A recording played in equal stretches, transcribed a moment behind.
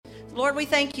Lord, we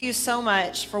thank you so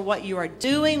much for what you are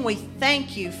doing. We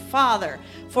thank you, Father,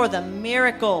 for the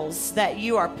miracles that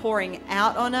you are pouring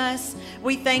out on us.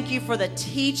 We thank you for the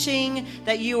teaching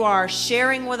that you are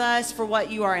sharing with us, for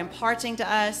what you are imparting to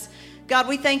us. God,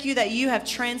 we thank you that you have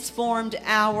transformed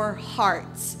our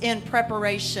hearts in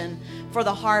preparation for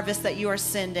the harvest that you are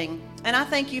sending. And I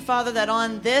thank you, Father, that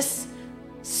on this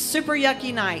super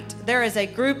yucky night, there is a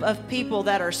group of people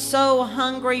that are so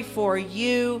hungry for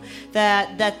you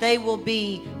that they will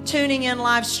be tuning in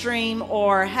live stream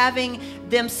or having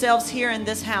themselves here in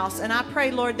this house. And I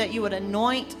pray, Lord, that you would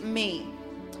anoint me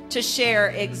to share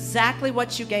exactly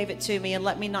what you gave it to me, and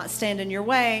let me not stand in your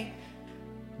way.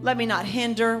 Let me not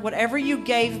hinder. Whatever you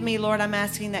gave me, Lord, I'm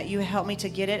asking that you help me to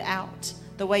get it out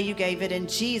the way you gave it, in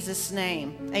Jesus'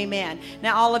 name. Amen.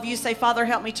 Now all of you say, Father,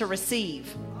 help me to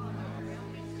receive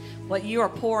what you are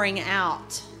pouring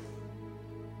out.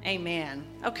 Amen.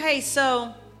 Okay,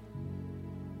 so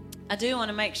I do want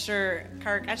to make sure,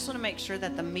 Kirk, I just want to make sure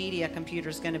that the media computer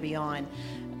is going to be on,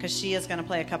 because she is going to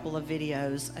play a couple of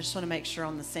videos. I just want to make sure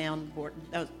on the soundboard.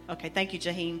 Oh, okay, thank you,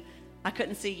 Jaheem. I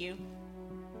couldn't see you.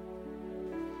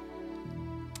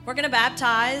 We're going to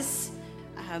baptize.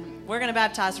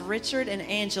 Richard and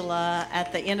Angela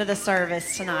at the end of the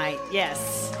service tonight.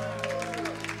 Yes.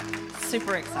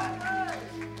 Super excited.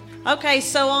 Okay,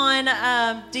 so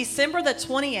on December the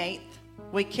 28th,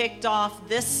 we kicked off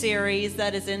this series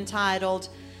that is entitled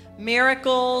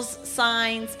Miracles,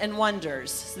 Signs, and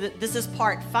Wonders. So this is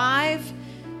part 5.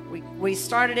 We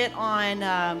started it on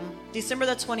December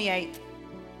the 28th.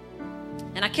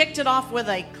 And I kicked it off with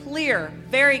a clear,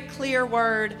 very clear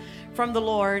word from the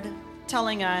Lord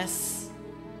telling us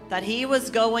that he was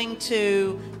going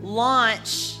to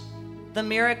launch the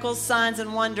Miracles, Signs,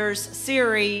 and Wonders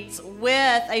series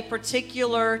with a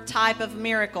particular type of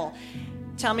miracle.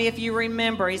 Tell me if you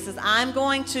remember. He says, I'm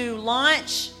going to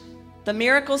launch the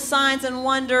Miracles, Signs, and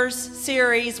Wonders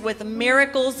series with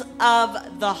miracles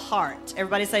of the heart.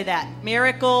 Everybody say that.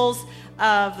 Miracles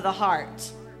of the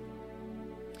heart.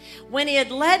 When he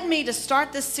had led me to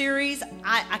start this series,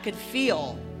 I could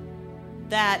feel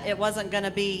that it wasn't going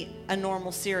to be a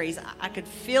normal series. I could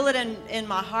feel it in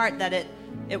my heart that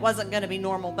it wasn't going to be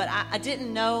normal, but I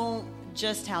didn't know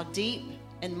just how deep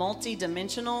and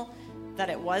multi-dimensional that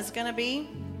it was going to be.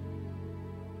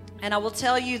 And I will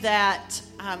tell you that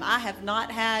I've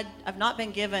not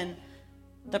been given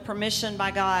the permission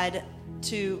by God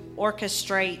to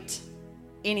orchestrate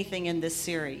anything in this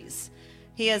series.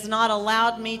 He has not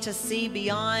allowed me to see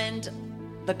beyond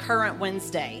the current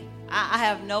Wednesday. I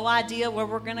have no idea where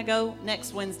we're going to go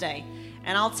next Wednesday.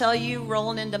 And I'll tell you,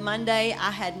 rolling into Monday,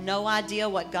 I had no idea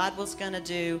what God was going to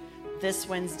do this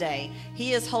Wednesday.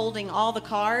 He is holding all the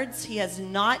cards. He has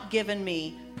not given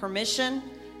me permission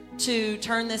to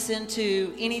turn this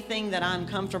into anything that I'm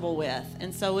comfortable with.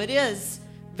 And so it is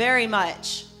very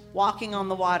much walking on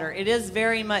the water. It is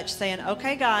very much saying,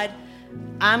 okay, God,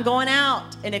 I'm going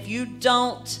out. And if you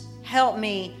don't help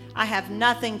me, I have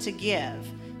nothing to give.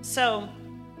 So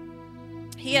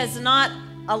he has not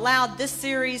allowed this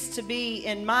series to be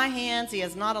in my hands. He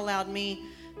has not allowed me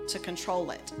to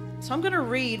control it. So I'm going to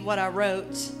read what I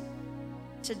wrote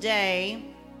today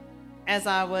as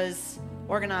I was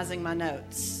organizing my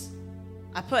notes.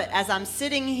 I put, as I'm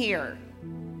sitting here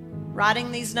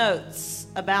writing these notes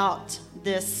about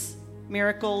this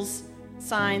Miracles,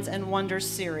 Signs, and Wonders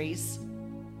series,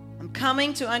 I'm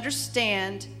coming to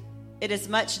understand it is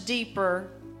much deeper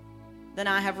than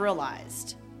I have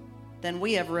realized. Than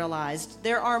we have realized.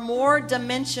 There are more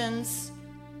dimensions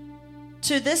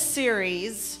to this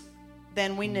series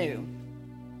than we knew.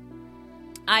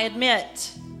 I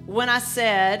admit, when I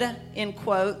said, in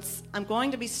quotes, I'm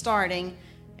going to be starting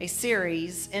a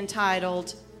series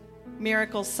entitled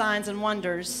Miracles, Signs, and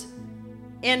Wonders,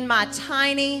 in my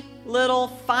tiny little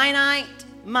finite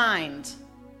mind,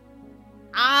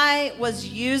 I was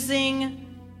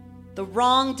using the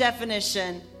wrong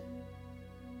definition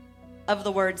of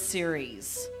the word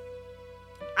series.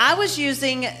 I was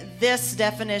using this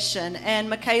definition, and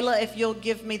Michaela, if you'll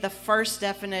give me the first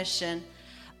definition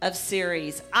of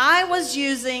series. I was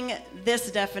using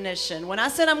this definition. When I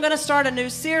said I'm going to start a new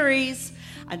series,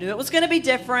 I knew it was going to be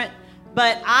different,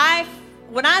 but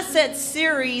when I said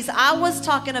series, I was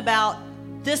talking about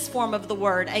this form of the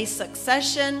word, a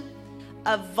succession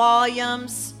of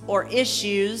volumes or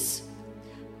issues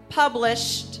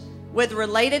published with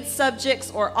related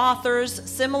subjects or authors,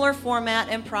 similar format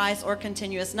and price, or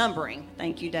continuous numbering.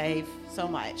 Thank you, Dave, so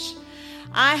much.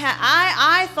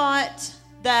 I thought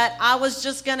that I was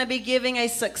just going to be giving a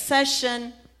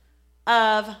succession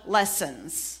of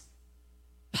lessons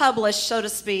published, so to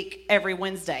speak, every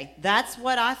Wednesday. That's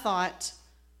what I thought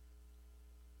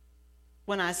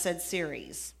when I said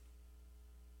series.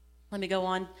 Let me go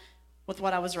on with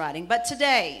what I was writing. But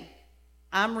today,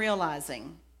 I'm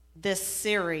realizing this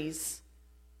series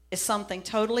is something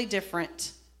totally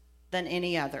different than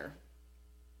any other.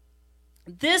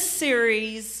 This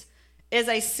series is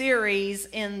a series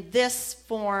in this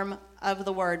form of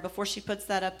the word. Before she puts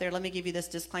that up there, let me give you this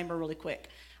disclaimer really quick.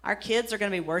 Our kids are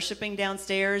going to be worshiping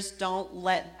downstairs. Don't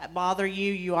let that bother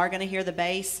you. You are going to hear the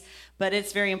bass, but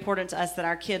it's very important to us that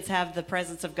our kids have the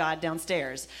presence of God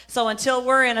downstairs. So until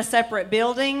we're in a separate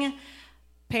building,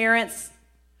 parents,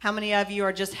 how many of you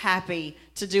are just happy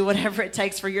to do whatever it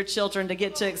takes for your children to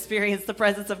get to experience the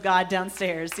presence of God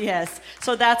downstairs? Yes.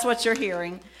 So that's what you're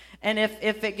hearing. And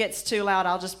if it gets too loud,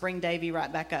 I'll just bring Davey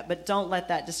right back up. But don't let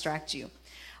that distract you.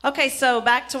 Okay, so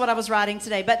back to what I was writing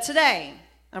today. But today,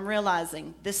 I'm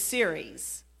realizing this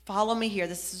series, follow me here,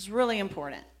 this is really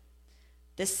important.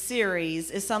 This series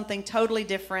is something totally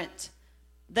different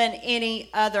than any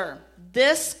other.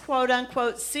 This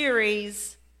quote-unquote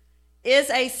series is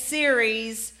a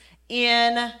series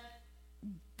in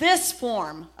this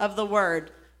form of the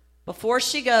word. Before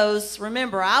she goes,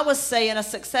 remember, I was saying a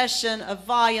succession of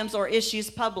volumes or issues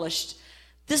published.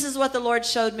 This is what the Lord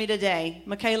showed me today.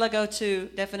 Michaela, go to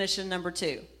definition number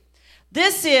 2.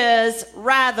 This is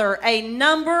rather a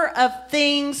number of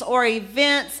things or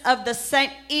events of the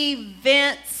same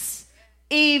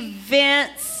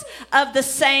events of the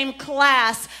same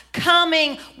class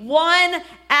coming one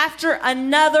after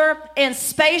another in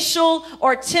spatial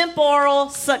or temporal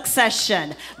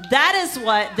succession. That is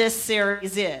what this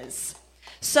series is.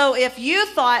 So if you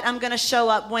thought I'm going to show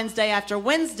up Wednesday after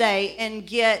Wednesday and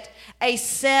get a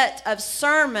set of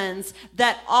sermons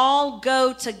that all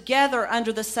go together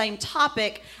under the same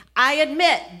topic, I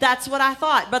admit that's what I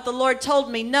thought, but the Lord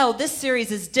told me, no, this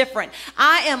series is different.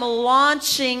 I am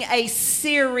launching a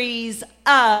series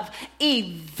of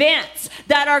events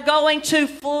that are going to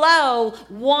flow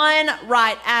one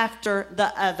right after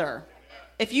the other.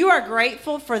 If you are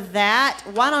grateful for that,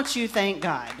 why don't you thank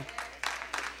God?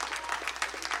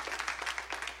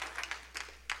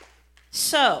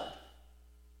 So,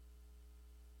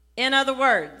 in other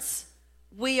words,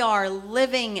 we are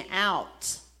living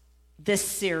out this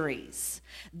series.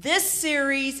 This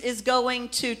series is going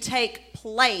to take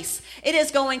place. It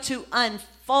is going to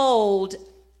unfold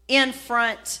in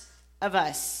front of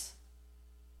us.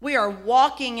 We are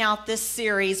walking out this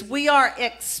series. We are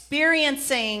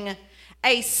experiencing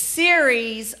a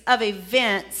series of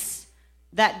events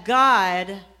that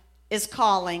God is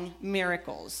calling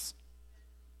miracles.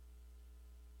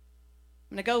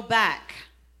 I'm going to go back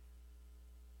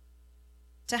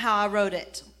to how I wrote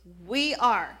it. We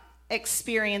are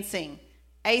experiencing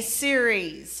a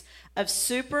series of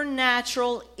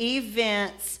supernatural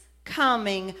events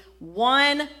coming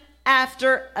one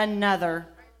after another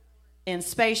in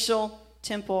spatial,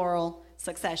 temporal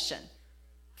succession.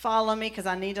 Follow me because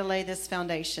I need to lay this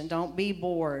foundation. Don't be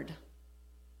bored.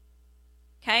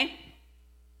 Okay?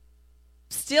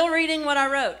 Still reading what I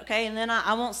wrote, okay? And then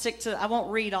I won't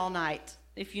read all night.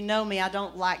 If you know me, I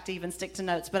don't like to even stick to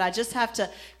notes, but I just have to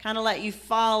kind of let you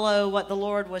follow what the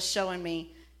Lord was showing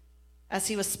me as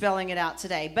he was spelling it out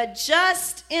today. But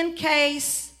just in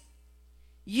case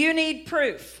you need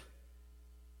proof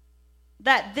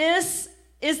that this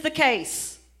is the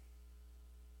case,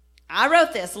 I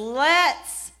wrote this. Let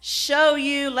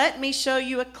me show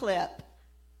you a clip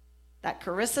that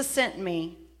Carissa sent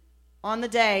me on the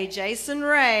day Jason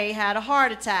Ray had a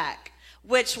heart attack,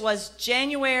 which was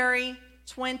January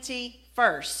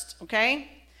 21st, okay?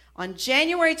 On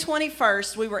January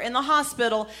 21st, we were in the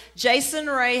hospital. Jason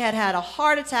Ray had a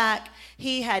heart attack.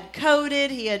 He had coded.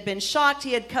 He had been shocked.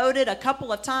 He had coded a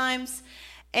couple of times.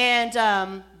 And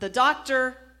the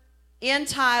doctor in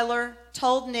Tyler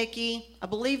told Nikki, I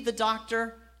believe the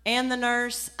doctor and the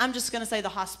nurse, I'm just going to say the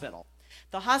hospital.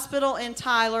 The hospital in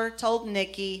Tyler told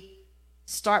Nikki,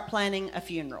 start planning a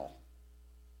funeral.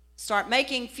 Start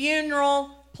making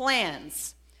funeral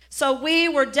plans. So we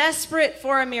were desperate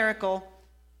for a miracle.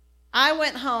 I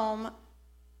went home,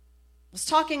 was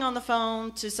talking on the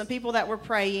phone to some people that were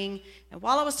praying, and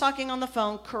while I was talking on the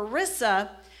phone, Carissa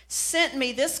sent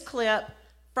me this clip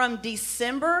from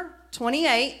December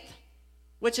 28th,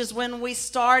 which is when we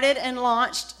started and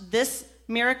launched this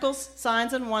Miracles,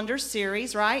 Signs, and Wonders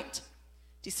series, right?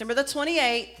 December the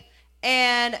 28th,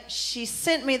 and she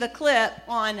sent me the clip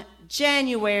on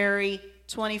January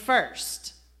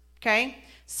 21st, okay?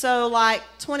 So like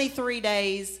 23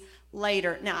 days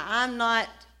later. Now,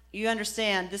 you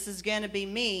understand, this is going to be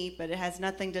me, but it has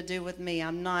nothing to do with me.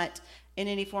 I'm not in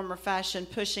any form or fashion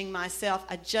pushing myself.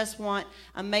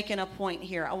 I'm making a point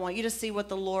here. I want you to see what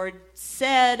the Lord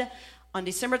said on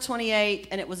December 28th,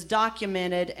 and it was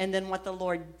documented, and then what the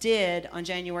Lord did on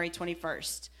January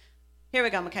 21st. Here we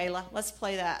go, Michaela. Let's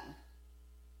play that.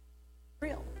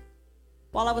 Real.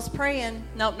 While I was praying,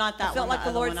 nope, not that one. I felt like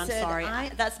the Lord said, I'm sorry.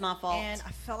 That's my fault. And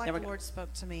I felt like the Lord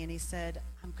spoke to me, and he said,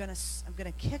 I'm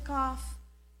gonna kick off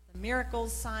the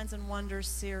Miracles, Signs, and Wonders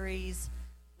series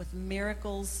with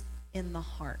miracles in the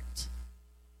heart.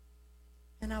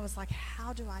 And I was like,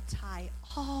 how do I tie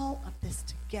all of this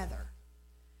together?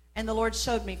 And the Lord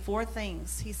showed me 4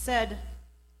 things. He said,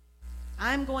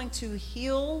 I'm going to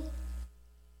heal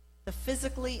the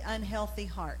physically unhealthy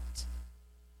heart.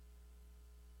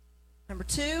 Number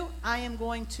 2, I am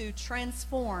going to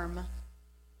transform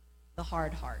the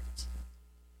hard heart.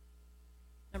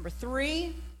 Number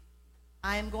 3,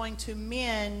 I am going to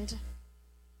mend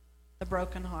the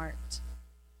broken heart.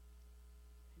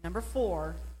 Number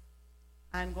 4,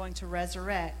 I'm going to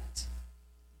resurrect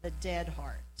the dead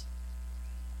heart.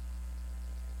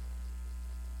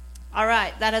 All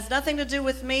right, that has nothing to do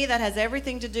with me. That has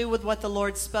everything to do with what the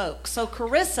Lord spoke. So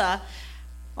Carissa,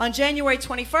 on January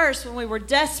 21st, when we were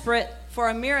desperate for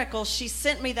a miracle, she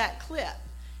sent me that clip.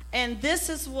 And this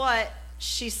is what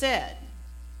she said.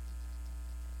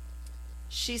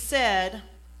 She said,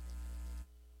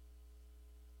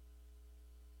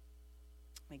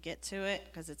 let me get to it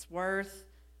because it's worth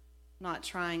not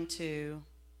trying to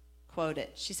quote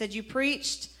it. She said, you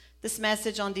preached this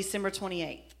message on December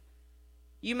 28th.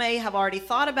 You may have already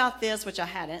thought about this, which I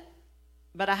hadn't,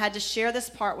 but I had to share this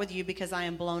part with you because I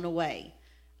am blown away.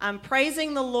 I'm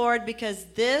praising the Lord because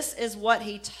this is what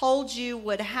he told you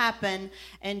would happen,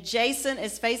 and Jason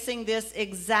is facing this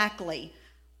exactly.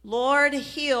 Lord,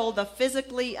 heal the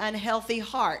physically unhealthy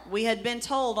heart. We had been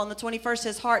told on the 21st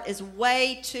his heart is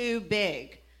way too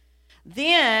big.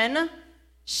 Then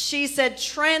she said,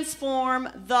 transform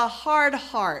the hard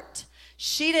heart.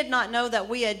 She did not know that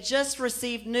we had just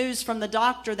received news from the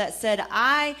doctor that said,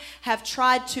 I have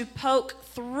tried to poke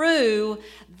through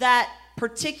that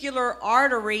particular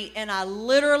artery and I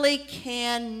literally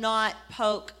cannot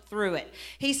poke through it.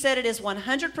 He said it is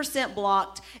 100%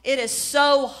 blocked. It is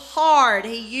so hard.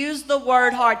 He used the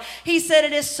word hard. He said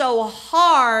it is so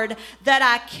hard that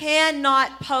I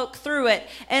cannot poke through it.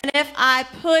 And if I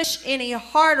push any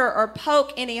harder or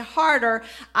poke any harder,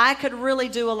 I could really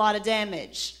do a lot of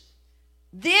damage.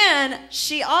 Then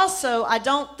she also, I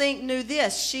don't think, knew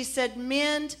this. She said,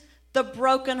 mend the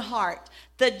broken heart.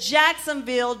 The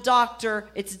Jacksonville doctor,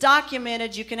 it's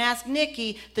documented, you can ask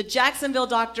Nikki, the Jacksonville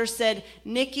doctor said,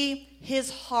 Nikki, his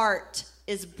heart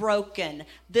is broken.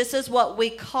 This is what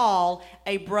we call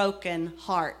a broken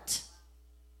heart.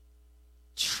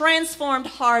 Transformed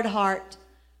hard heart,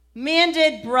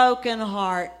 mended broken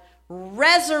heart,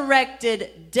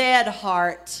 resurrected dead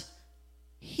heart,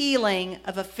 healing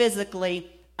of a physically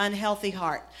unhealthy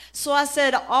heart. So I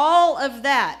said all of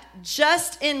that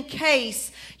just in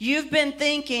case you've been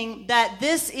thinking that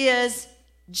this is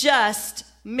just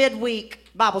midweek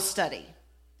Bible study.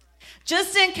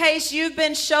 Just in case you've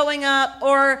been showing up,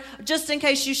 or just in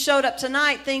case you showed up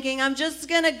tonight thinking, I'm just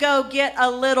going to go get a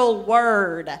little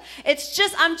word.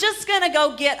 I'm just going to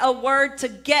go get a word to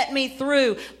get me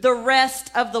through the rest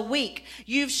of the week.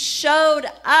 You've showed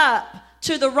up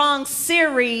to the wrong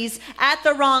series at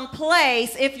the wrong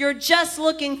place if you're just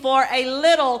looking for a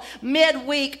little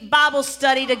midweek Bible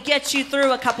study to get you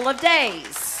through a couple of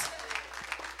days.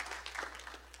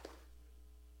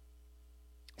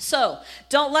 So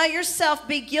don't let yourself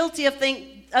be guilty of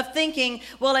thinking,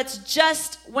 well, it's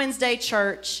just Wednesday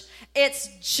church. It's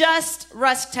just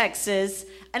Rusk, Texas.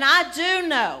 And I do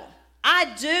know,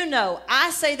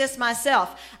 I say this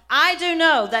myself, I do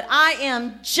know that I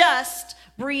am just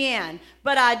Bri'Ann,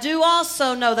 but I do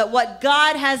also know that what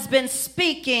God has been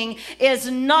speaking is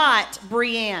not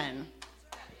Bri'Ann.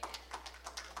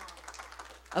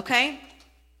 Okay?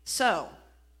 So,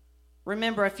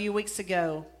 remember a few weeks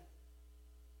ago,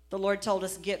 the Lord told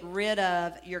us, get rid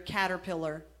of your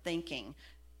caterpillar thinking.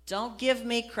 Don't give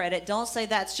me credit. Don't say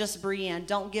that's just Bri'Ann.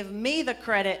 Don't give me the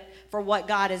credit for what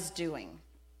God is doing.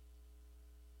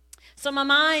 So my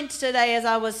mind today, as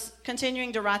I was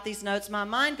continuing to write these notes, my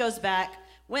mind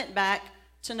went back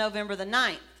to November the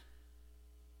 9th.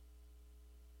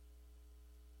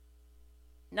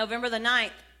 November the 9th,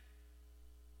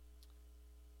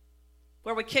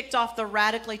 where we kicked off the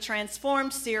Radically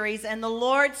Transformed series, and the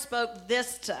Lord spoke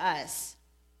this to us.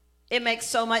 It makes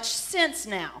so much sense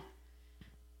now.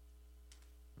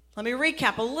 Let me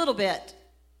recap a little bit.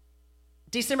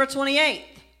 December 28th.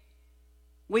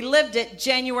 We lived it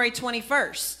January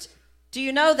 21st. Do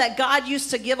you know that God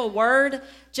used to give a word,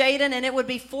 Jaden, and it would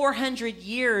be 400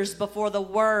 years before the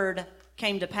word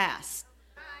came to pass?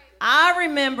 I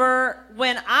remember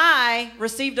when I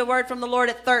received a word from the Lord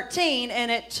at 13, and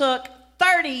it took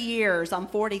 30 years. I'm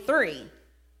 43.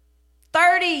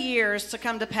 30 years to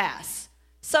come to pass.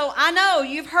 So I know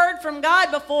you've heard from God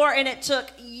before, and it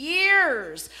took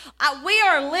years. We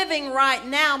are living right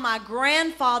now my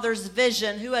grandfather's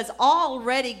vision, who has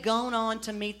already gone on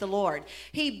to meet the Lord.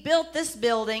 He built this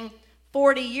building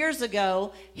 40 years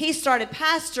ago. He started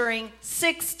pastoring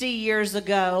 60 years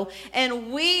ago.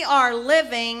 And we are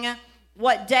living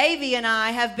what Davy and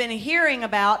I have been hearing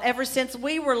about ever since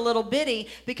we were little bitty,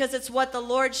 because it's what the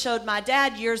Lord showed my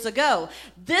dad years ago.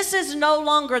 This is no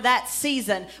longer that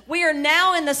season. We are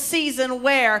now in the season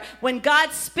where when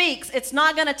God speaks, it's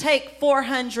not going to take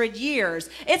 400 years.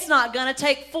 It's not going to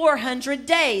take 400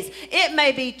 days. It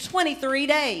may be 23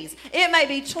 days. It may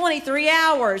be 23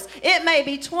 hours. It may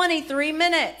be 23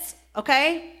 minutes.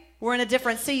 Okay? We're in a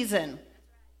different season.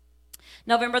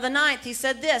 November the 9th, he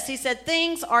said this. He said,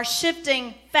 things are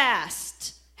shifting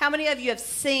fast. How many of you have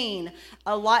seen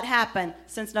a lot happen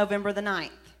since November the 9th?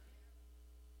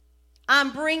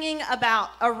 I'm bringing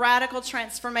about a radical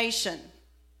transformation.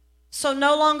 So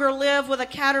no longer live with a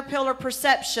caterpillar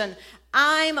perception.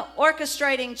 I'm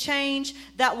orchestrating change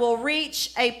that will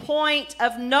reach a point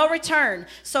of no return.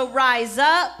 So rise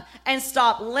up and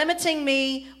stop limiting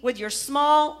me with your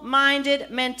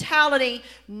small-minded mentality.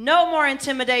 No more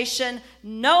intimidation,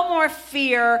 no more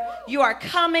fear. You are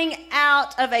coming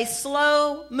out of a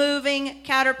slow-moving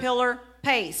caterpillar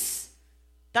pace.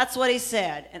 That's what he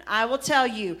said. And I will tell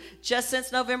you, just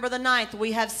since November the 9th,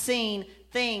 we have seen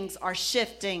things are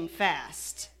shifting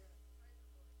fast.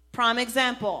 Prime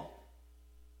example.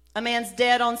 A man's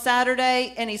dead on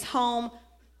Saturday and he's home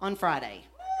on Friday.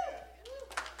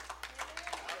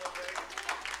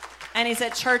 And he's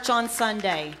at church on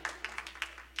Sunday,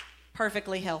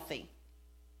 perfectly healthy.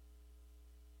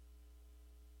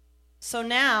 So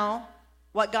now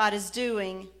what God is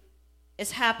doing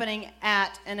is happening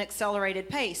at an accelerated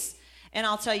pace. And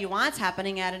I'll tell you why it's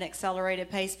happening at an accelerated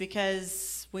pace,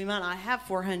 because we might not have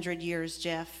 400 years,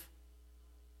 Jeff,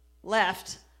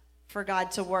 left for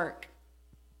God to work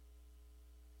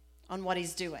on what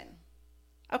he's doing.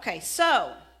 Okay,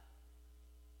 so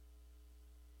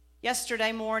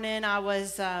yesterday morning I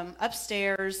was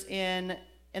upstairs in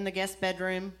the guest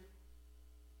bedroom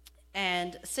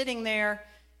and sitting there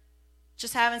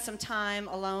just having some time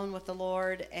alone with the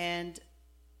Lord, and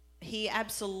he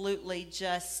absolutely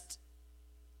just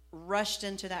rushed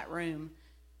into that room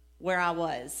where I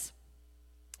was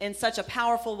in such a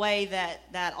powerful way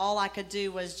that all I could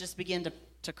do was just begin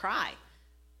to cry.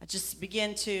 I just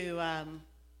began to,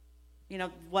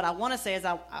 what I want to say is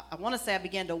I want to say I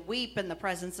began to weep in the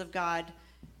presence of God.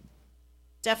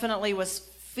 Definitely was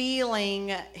feeling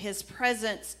his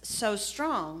presence so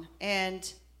strong.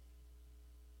 And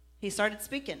he started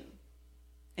speaking.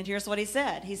 And here's what he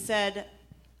said. He said,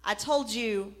 I told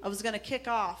you I was going to kick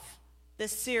off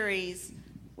this series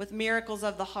with miracles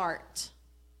of the heart.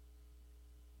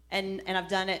 And I've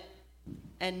done it.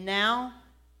 And now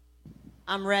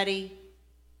I'm ready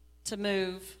to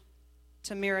move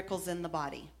to miracles in the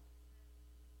body.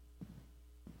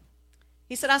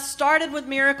 He said, I started with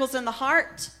miracles in the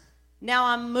heart. Now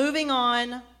I'm moving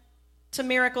on to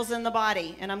miracles in the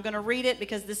body. And I'm going to read it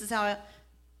because this is how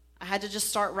I had to just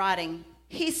start writing.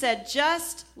 He said,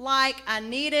 just like I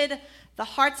needed the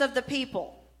hearts of the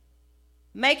people,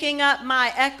 making up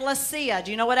my ecclesia. Do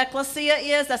you know what ecclesia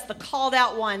is? That's the called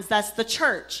out ones. That's the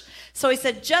church. So he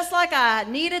said, just like I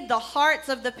needed the hearts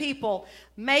of the people,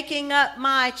 making up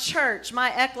my church,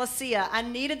 my ecclesia, I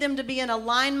needed them to be in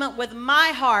alignment with my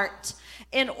heart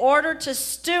in order to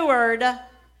steward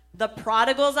the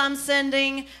prodigals I'm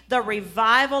sending, the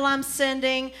revival I'm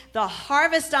sending, the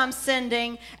harvest I'm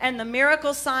sending, and the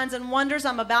miracle signs and wonders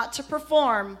I'm about to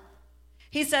perform.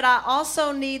 He said, I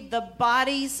also need the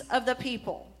bodies of the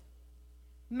people,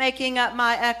 making up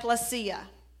my ecclesia,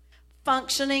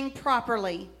 functioning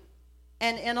properly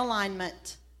and in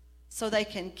alignment so they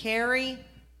can carry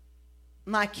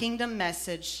my kingdom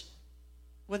message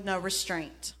with no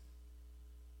restraint.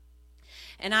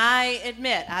 And I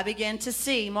admit, I began to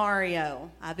see Mario.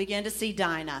 I began to see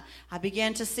Dinah. I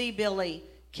began to see Billy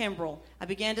Kimbrell. I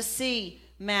began to see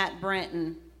Matt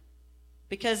Bri'Ann.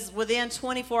 Because within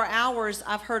 24 hours,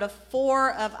 I've heard of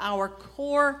 4 of our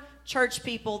core church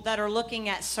people that are looking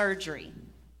at surgery.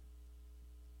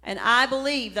 And I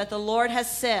believe that the Lord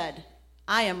has said,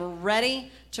 I am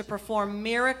ready to perform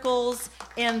miracles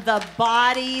in the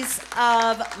bodies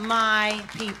of my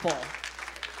people.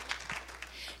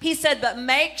 He said, but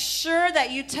make sure that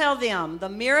you tell them the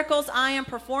miracles I am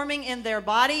performing in their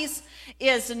bodies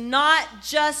is not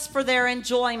just for their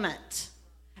enjoyment.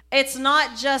 It's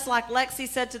not just like Lexi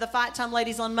said to the Fight Time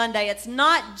ladies on Monday. It's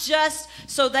not just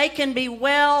so they can be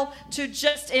well to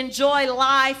just enjoy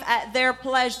life at their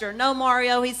pleasure. No,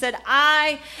 Mario, he said,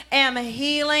 I am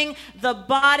healing the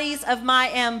bodies of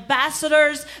my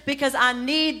ambassadors because I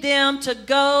need them to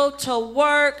go to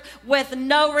work with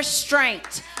no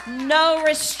restraint, no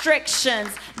restrictions,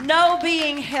 no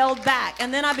being held back.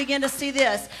 And then I began to see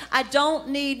this. I don't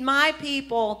need my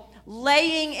people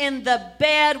laying in the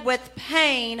bed with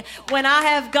pain when I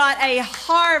have got a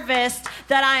harvest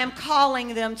that I am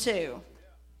calling them to.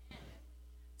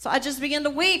 So I just began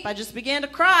to weep. I just began to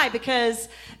cry because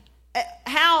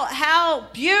how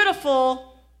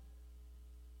beautiful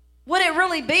would it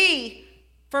really be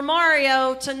for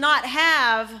Mario to not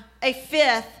have a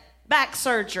 5th back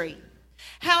surgery?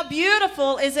 How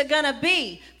beautiful is it going to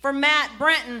be for Matt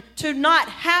Bri'Ann to not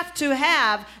have to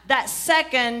have that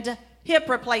 2nd hip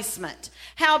replacement?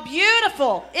 How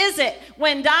beautiful is it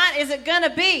when going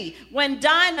to be when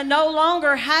Dinah no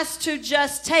longer has to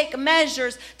just take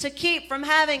measures to keep from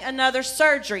having another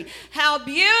surgery? How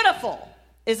beautiful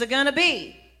is it going to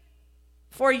be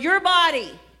for your body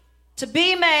to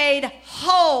be made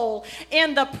whole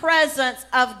in the presence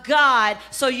of God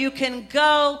so you can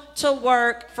go to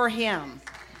work for Him?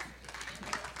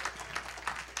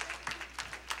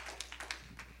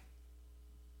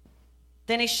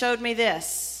 Then he showed me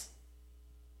this.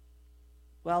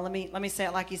 Well, let me say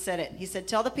it like he said it. He said,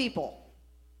 tell the people,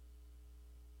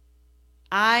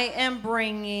 I am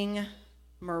bringing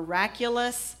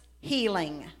miraculous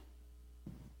healing.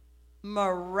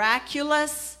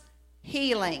 Miraculous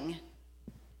healing.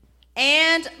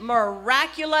 And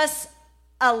miraculous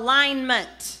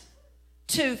alignment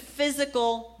to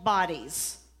physical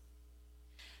bodies.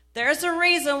 There's a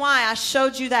reason why I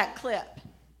showed you that clip.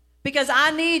 Because I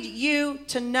need you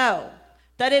to know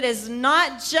that it is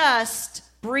not just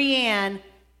Bri'Ann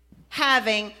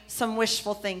having some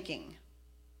wishful thinking.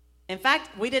 In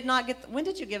fact, we did not get... When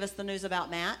did you give us the news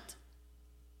about Matt?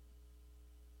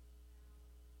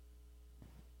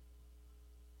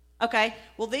 Okay,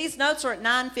 well, these notes are at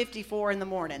 9:54 in the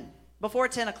morning, before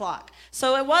 10 o'clock.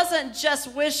 So it wasn't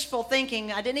just wishful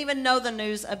thinking. I didn't even know the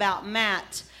news about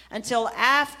Matt until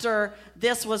after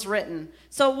this was written.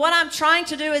 So what I'm trying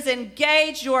to do is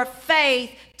engage your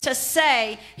faith to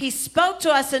say, He spoke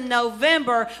to us in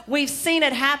November, we've seen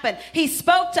it happen. He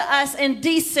spoke to us in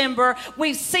December,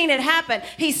 we've seen it happen.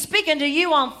 He's speaking to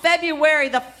you on February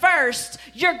the 1st,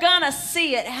 you're gonna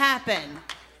see it happen.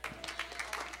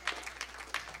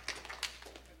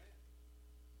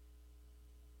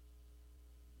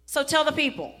 So tell the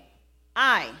people,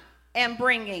 I am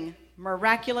bringing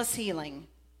miraculous healing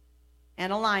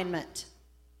and alignment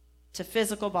to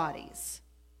physical bodies.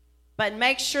 But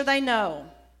make sure they know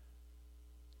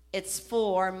it's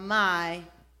for my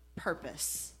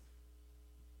purpose.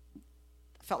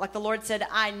 I felt like the Lord said,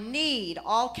 I need,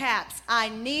 all caps, I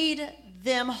need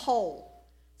them whole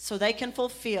so they can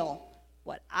fulfill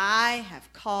what I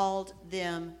have called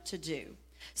them to do.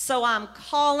 So I'm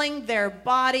calling their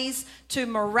bodies to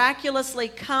miraculously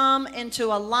come into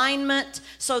alignment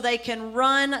so they can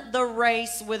run the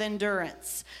race with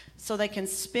endurance, so they can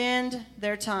spend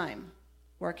their time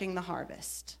working the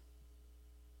harvest.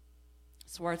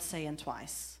 It's worth saying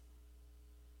twice.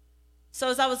 So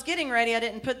as I was getting ready, I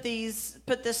didn't put this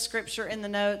scripture in the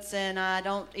notes, and I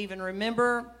don't even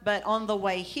remember, but on the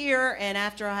way here and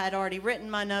after I had already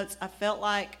written my notes, I felt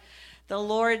like the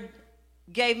Lord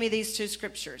gave me these 2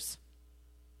 scriptures.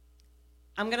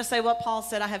 I'm going to say what Paul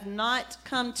said. I have not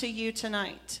come to you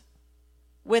tonight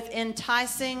with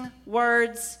enticing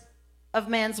words of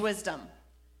man's wisdom,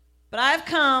 but I've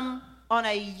come on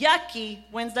a yucky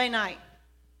Wednesday night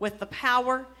with the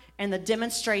power and the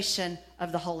demonstration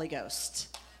of the Holy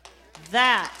Ghost.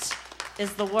 That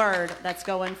is the word that's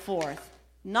going forth.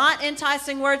 Not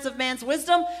enticing words of man's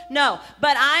wisdom, no.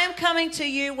 But I am coming to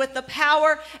you with the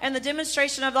power and the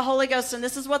demonstration of the Holy Ghost. And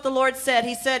this is what the Lord said.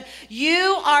 He said,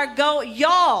 y'all,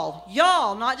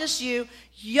 not just you,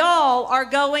 y'all are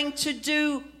going to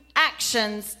do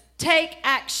actions, take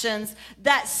actions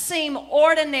that seem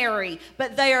ordinary,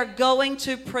 but they are going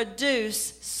to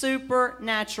produce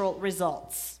supernatural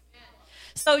results.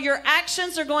 So your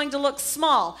actions are going to look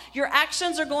small. Your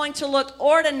actions are going to look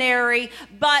ordinary,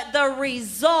 but the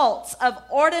results of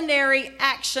ordinary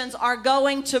actions are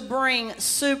going to bring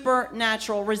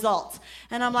supernatural results.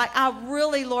 And I'm like,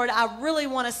 Lord, I really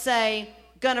want to say,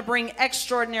 going to bring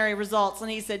extraordinary results. And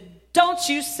he said, don't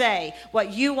you say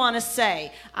what you want to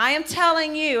say. I am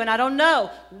telling you, and I don't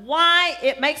know why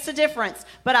it makes a difference,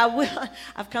 but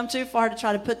I've come too far to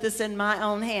try to put this in my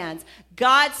own hands.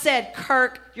 God said,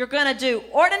 Kirk, you're going to do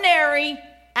ordinary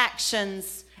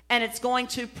actions, and it's going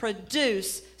to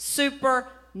produce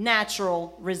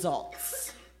supernatural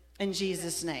results. In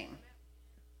Jesus' name.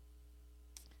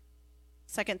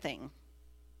 Second thing.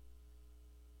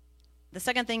 The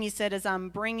second thing he said is, I'm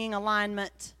bringing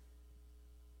alignment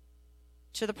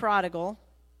to the prodigal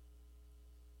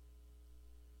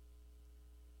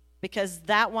because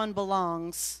that one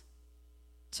belongs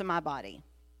to my body.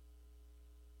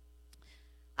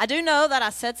 I do know that I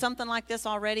said something like this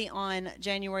already on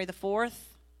January the 4th,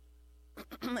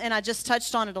 and I just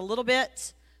touched on it a little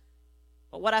bit.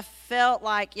 But what I felt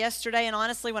like yesterday, and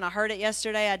honestly, when I heard it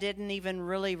yesterday, I didn't even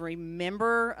really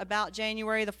remember about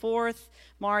January the 4th.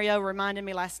 Mario reminded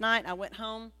me last night. I went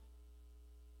home,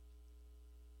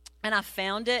 and I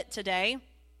found it today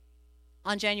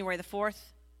on January the 4th.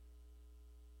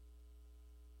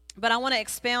 But I want to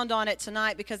expound on it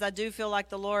tonight because I do feel like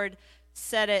the Lord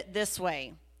said it this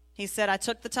way. He said, I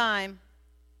took the time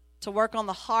to work on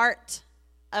the heart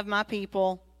of my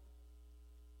people,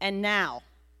 and now,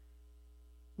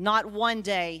 not one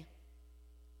day,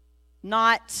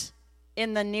 not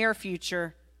in the near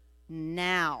future,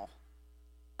 now,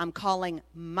 I'm calling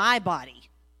my body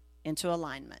into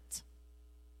alignment.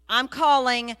 I'm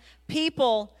calling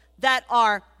people that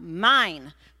are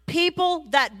mine, people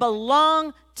that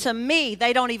belong to me.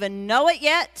 They don't even know it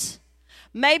yet.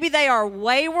 Maybe they are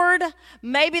wayward.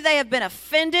 Maybe they have been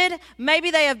offended.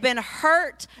 Maybe they have been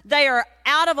hurt. They are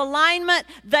out of alignment.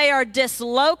 They are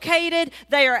dislocated.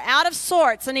 They are out of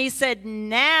sorts. And he said,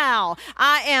 now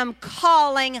I am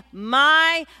calling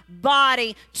my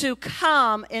body to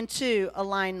come into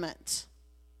alignment.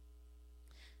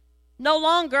 No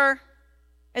longer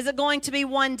is it going to be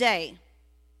one day.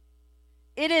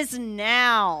 It is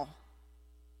now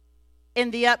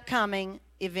in the upcoming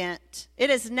event. It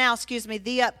is now,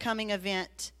 the upcoming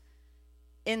event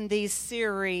in these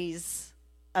series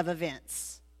of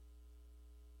events.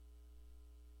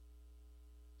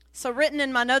 So written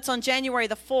in my notes on January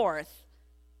the 4th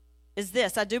is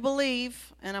this. I do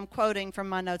believe, and I'm quoting from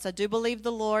my notes, I do believe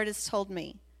the Lord has told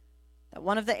me that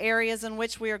one of the areas in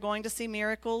which we are going to see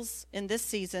miracles in this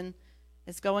season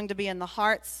is going to be in the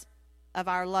hearts of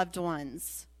our loved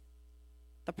ones.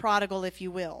 The prodigal, if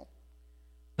you will.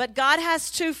 But God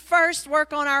has to first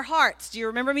work on our hearts. Do you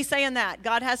remember me saying that?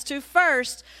 God has to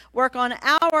first work on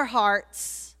our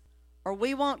hearts, or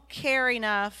we won't care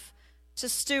enough to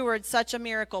steward such a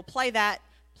miracle. Play that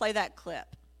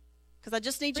clip. Because I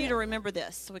just need you to remember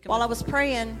this. So while I was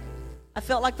praying, I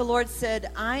felt like the Lord said,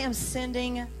 I am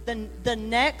sending the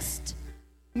next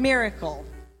miracle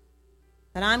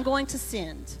that I'm going to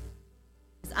send.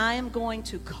 I am going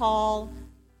to call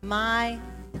my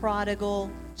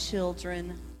prodigal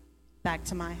children back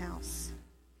to my house.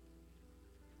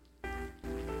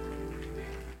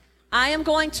 I am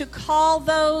going to call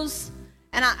those,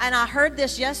 and I heard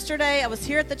this yesterday. I was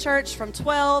here at the church from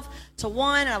 12 to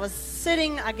 1, and I was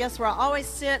sitting, I guess where I always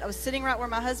sit. I was sitting right where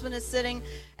my husband is sitting,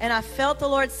 and I felt the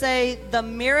Lord say, the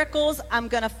miracles I'm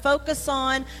going to focus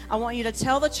on, I want you to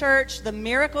tell the church, the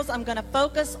miracles I'm going to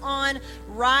focus on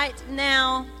right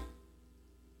now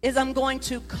is I'm going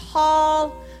to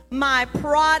call my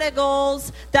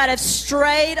prodigals that have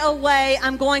strayed away.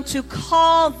 I'm going to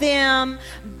call them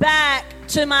back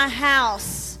to my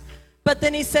house. But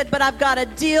then he said, but I've got to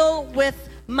deal with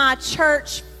my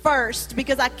church first,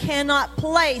 because I cannot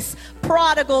place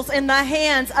prodigals in the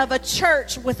hands of a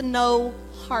church with no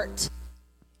heart.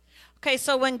 Okay,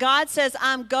 so when God says,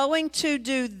 I'm going to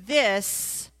do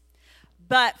this,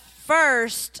 but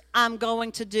first I'm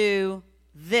going to do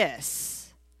this.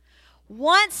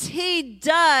 Once he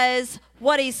does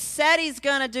what he said he's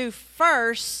going to do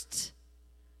first,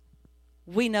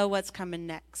 we know what's coming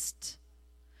next.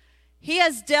 He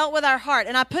has dealt with our heart.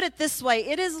 And I put it this way.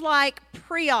 It is like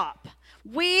pre-op.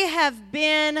 We have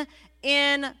been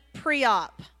in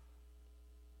pre-op.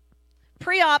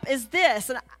 Pre-op is this.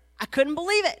 And I couldn't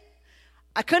believe it.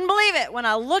 I couldn't believe it. When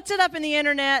I looked it up in the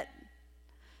internet,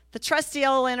 the trusty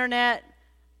old internet,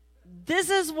 this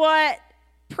is what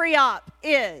pre-op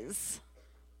is.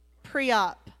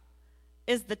 Pre-op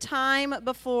is the time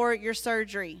before your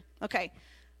surgery. Okay,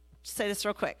 just say this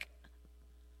real quick.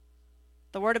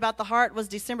 The word about the heart was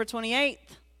December 28th.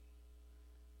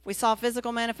 We saw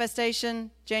physical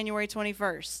manifestation January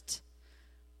 21st.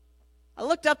 I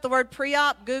looked up the word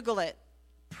pre-op, Google it.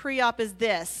 Pre-op is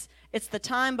this. It's the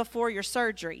time before your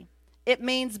surgery. It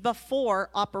means before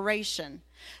operation.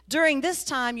 During this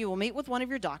time, you will meet with one of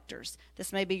your doctors.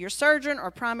 This may be your surgeon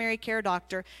or primary care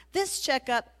doctor. This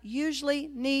checkup usually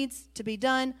needs to be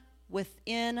done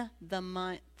within the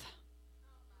month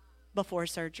before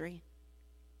surgery.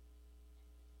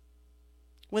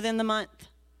 Within the month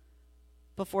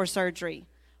before surgery.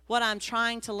 What I'm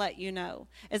trying to let you know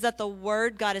is that the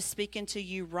word God is speaking to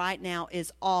you right now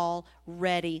is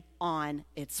already on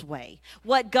its way.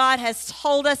 What God has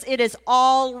told us, it is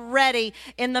already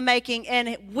in the making.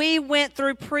 And we went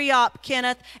through pre-op,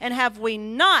 Kenneth, and have we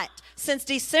not, since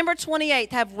December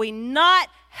 28th, have we not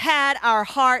had our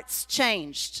hearts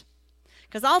changed?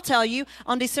 Because I'll tell you,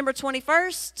 on December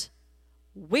 21st,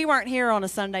 we weren't here on a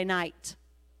Sunday night.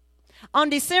 On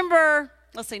December,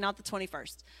 not the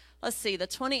 21st. Let's see, the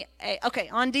 28th. Okay,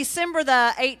 on December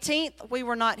the 18th, we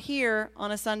were not here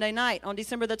on a Sunday night. On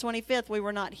December the 25th, we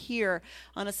were not here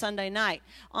on a Sunday night.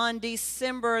 On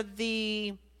December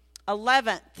the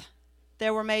 11th,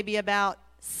 there were maybe about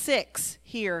 6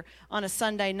 here on a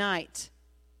Sunday night.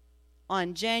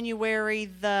 On January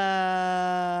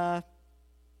the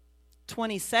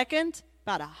 22nd,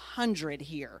 about 100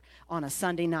 here on a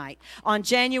Sunday night. On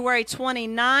January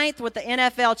 29th, with the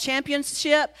NFL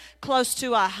championship, close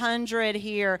to 100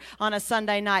 here on a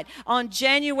Sunday night. On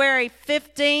January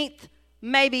 15th,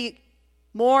 maybe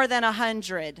more than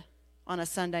 100 on a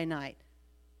Sunday night.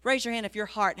 Raise your hand if your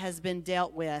heart has been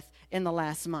dealt with in the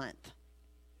last month.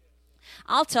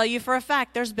 I'll tell you for a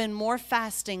fact, there's been more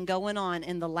fasting going on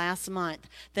in the last month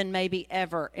than maybe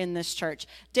ever in this church.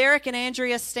 Derek and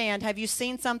Andrea, stand. Have you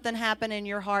seen something happen in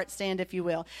your heart? Stand if you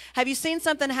will. Have you seen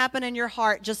something happen in your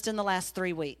heart just in the last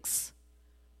 3 weeks?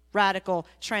 Radical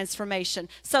transformation.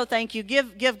 So thank you.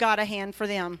 Give God a hand for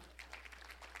them.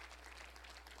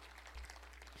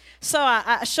 So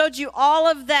I showed you all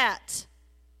of that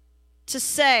to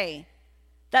say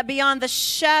that beyond the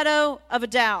shadow of a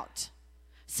doubt,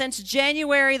 since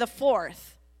January the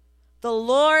 4th, the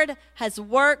Lord has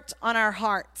worked on our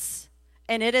hearts,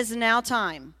 and it is now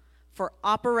time for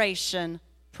Operation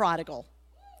Prodigal.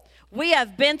 We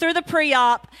have been through the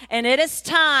pre-op, and it is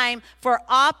time for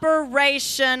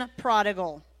Operation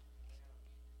Prodigal.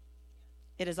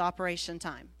 It is Operation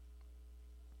time.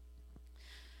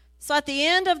 So at the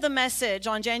end of the message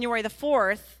on January the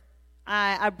 4th,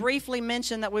 I briefly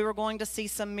mentioned that we were going to see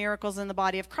some miracles in the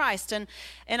body of Christ. And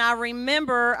I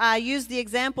remember I used the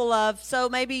example of, so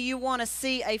maybe you want to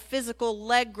see a physical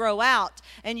leg grow out.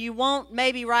 And you won't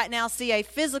maybe right now see a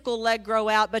physical leg grow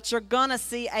out, but you're going to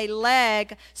see a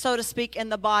leg, so to speak, in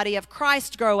the body of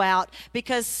Christ grow out.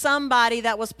 Because somebody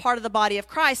that was part of the body of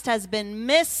Christ has been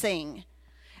missing.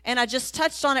 And I just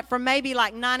touched on it for maybe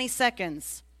like 90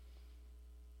 seconds.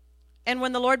 And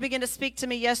when the Lord began to speak to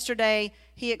me yesterday,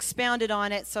 He expounded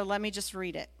on it, so let me just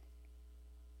read it.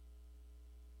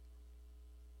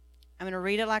 I'm going to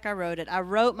read it like I wrote it. I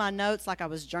wrote my notes like I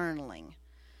was journaling.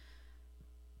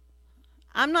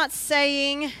 I'm not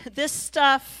saying this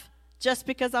stuff just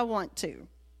because I want to.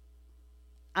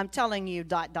 I'm telling you, ...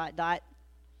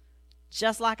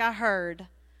 just like I heard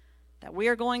that we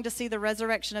are going to see the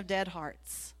resurrection of dead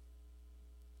hearts.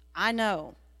 I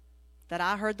know that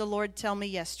I heard the Lord tell me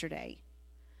yesterday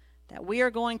that we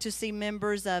are going to see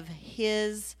members of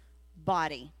His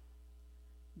body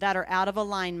that are out of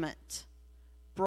alignment